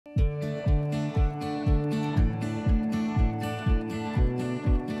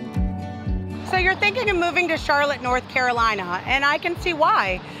So you're thinking of moving to Charlotte, North Carolina, and I can see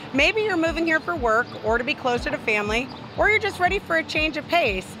why. Maybe you're moving here for work or to be closer to family, or you're just ready for a change of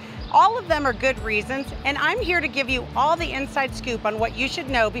pace. All of them are good reasons, and I'm here to give you all the inside scoop on what you should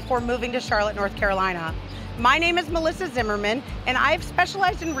know before moving to Charlotte, North Carolina. My name is Melissa Zimmerman, and I've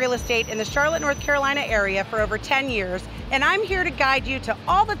specialized in real estate in the Charlotte, North Carolina area for over 10 years, and I'm here to guide you to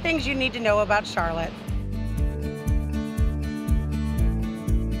all the things you need to know about Charlotte.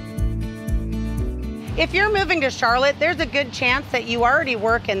 If you're moving to Charlotte, there's a good chance that you already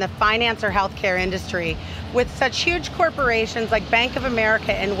work in the finance or healthcare industry. With such huge corporations like Bank of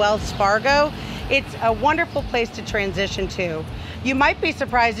America and Wells Fargo, it's a wonderful place to transition to. You might be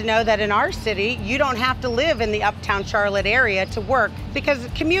surprised to know that in our city, you don't have to live in the uptown Charlotte area to work because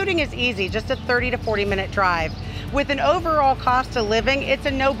commuting is easy, just a 30 to 40-minute drive. With an overall cost of living, it's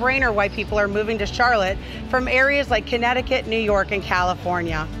a no-brainer why people are moving to Charlotte from areas like Connecticut, New York, and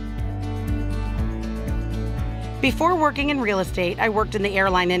California. Before working in real estate, I worked in the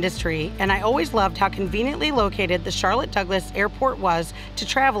airline industry, and I always loved how conveniently located the Charlotte Douglas Airport was to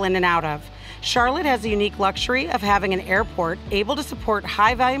travel in and out of. Charlotte has the unique luxury of having an airport able to support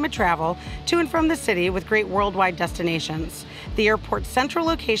high volume of travel to and from the city with great worldwide destinations. The airport's central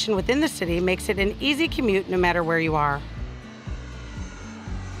location within the city makes it an easy commute no matter where you are.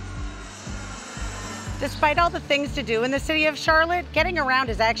 Despite all the things to do in the city of Charlotte, getting around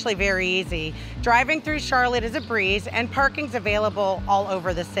is actually very easy. Driving through Charlotte is a breeze, and parking's available all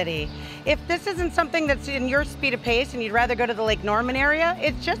over the city. If this isn't something that's in your speed of pace and you'd rather go to the Lake Norman area,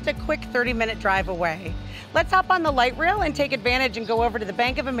 it's just a quick 30-minute drive away. Let's hop on the light rail and take advantage and go over to the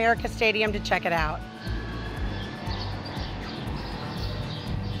Bank of America Stadium to check it out.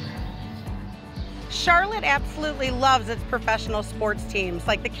 Charlotte absolutely loves its professional sports teams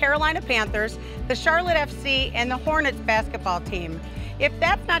like the Carolina Panthers, the Charlotte FC, and the Hornets basketball team. If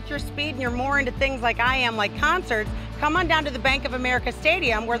that's not your speed and you're more into things like I am, like concerts, come on down to the Bank of America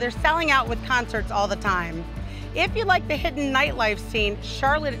Stadium where they're selling out with concerts all the time. If you like the hidden nightlife scene,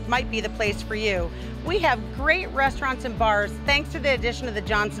 Charlotte might be the place for you. We have great restaurants and bars thanks to the addition of the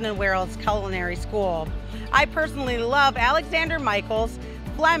Johnson & Wales Culinary School. I personally love Alexander Michael's,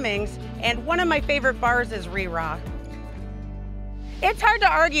 Fleming's, and one of my favorite bars is Re-Rock. It's hard to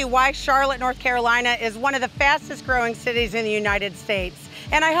argue why Charlotte, North Carolina is one of the fastest growing cities in the United States.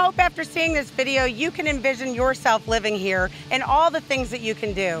 And I hope after seeing this video, you can envision yourself living here and all the things that you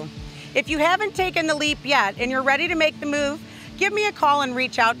can do. If you haven't taken the leap yet and you're ready to make the move, give me a call and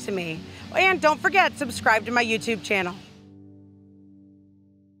reach out to me. And don't forget, subscribe to my YouTube channel.